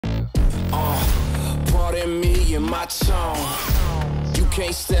more than me and my tone. You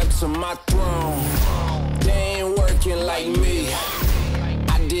can't step to my throne. They ain't working like me.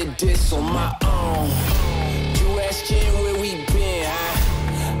 I did this on my own. You asking where we been,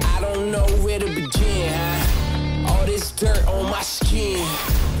 huh? I don't know where to begin, huh? All this dirt on my skin.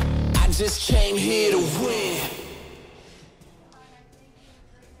 I just came here to win.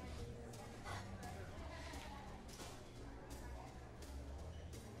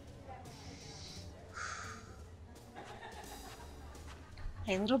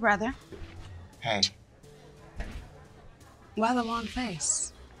 Hey, little brother. Hey. Why the long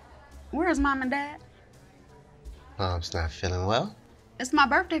face? Where's Mom and Dad? Mom's not feeling well. It's my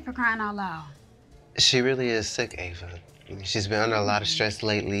birthday, for crying out loud. She really is sick, Ava. She's been under a lot of stress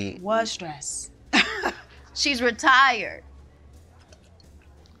lately. What stress? She's retired.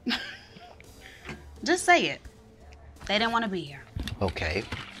 Just say it. They didn't want to be here. Okay.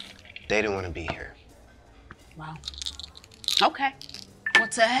 They didn't want to be here. Wow. Okay. Well,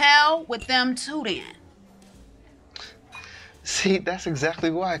 to hell with them too, then. See, that's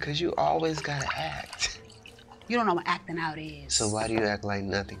exactly why, because you always gotta act. You don't know what acting out is. So why do you act like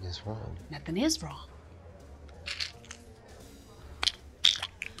nothing is wrong? Nothing is wrong.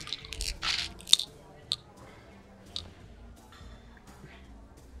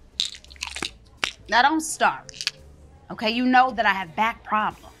 Now don't start. Okay, you know that I have back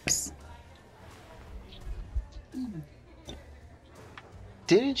problems.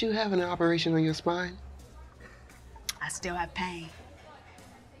 Didn't you have an operation on your spine? I still have pain.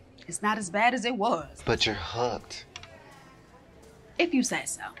 It's not as bad as it was. But you're hooked. If you say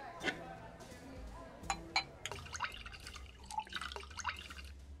so.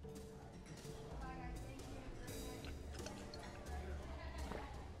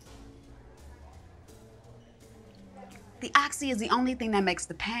 The oxy is the only thing that makes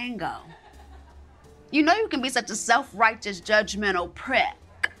the pain go. You know you can be such a self-righteous, judgmental prick.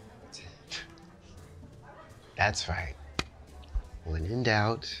 That's right. When in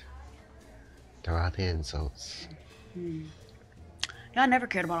doubt, throw out the insults. Y'all never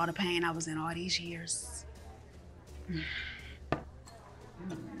cared about all the pain I was in all these years.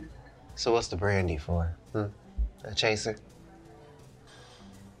 So what's the brandy for? A chaser?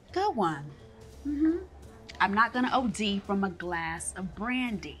 Good one. I'm not gonna OD from a glass of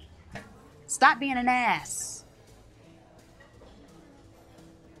brandy. Stop being an ass.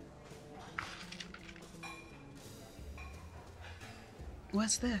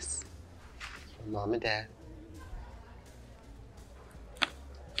 What's this? Mom and Dad.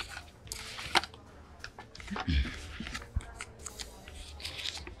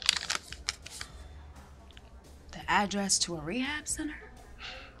 The address to a rehab center?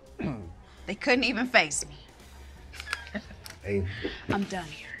 They couldn't even face me. Hey. I'm done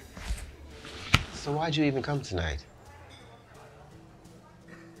here. So why'd you even come tonight?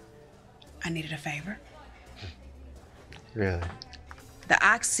 I needed a favor. Really? The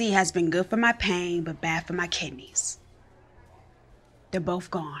oxy has been good for my pain, but bad for my kidneys. They're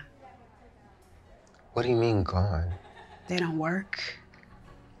both gone. What do you mean gone? They don't work.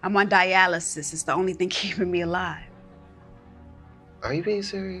 I'm on dialysis. It's the only thing keeping me alive. Are you being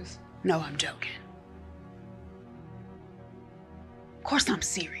serious? No, I'm joking. Of course I'm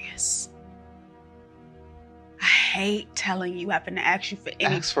serious. I hate telling you, having to ask you for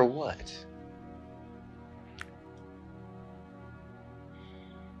anything. Ask for what?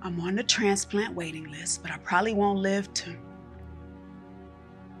 I'm on the transplant waiting list, but I probably won't live to...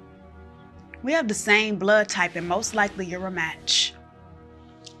 We have the same blood type, and most likely you're a match.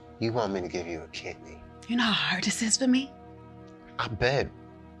 You want me to give you a kidney? You know how hard this is for me? I bet.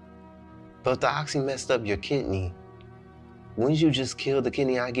 But if the oxy messed up your kidney, wouldn't you just kill the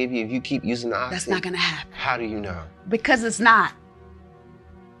kidney I give you if you keep using the oxy? That's not gonna happen. How do you know? Because it's not.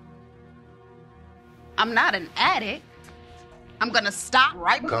 I'm not an addict. I'm gonna stop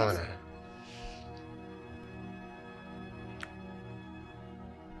right Go on.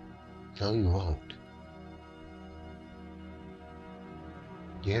 No, you won't.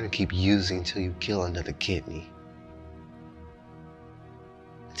 You're gonna keep using until you kill another kidney.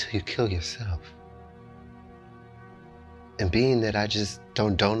 Until you kill yourself. And being that I just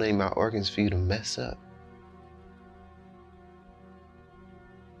don't donate my organs for you to mess up,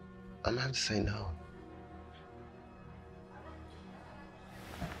 I'm gonna have to say no.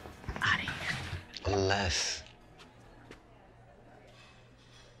 Out of here. Unless...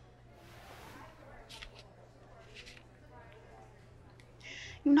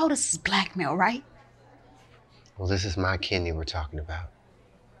 You know this is blackmail, right? Well, this is my kidney we're talking about.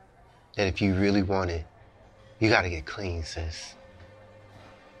 That if you really want it, you gotta get clean, sis.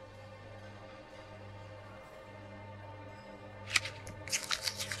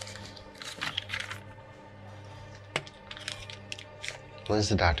 When's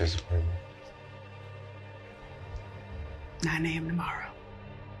the doctor's appointment? 9 a.m. tomorrow.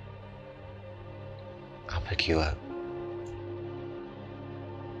 I'll pick you up.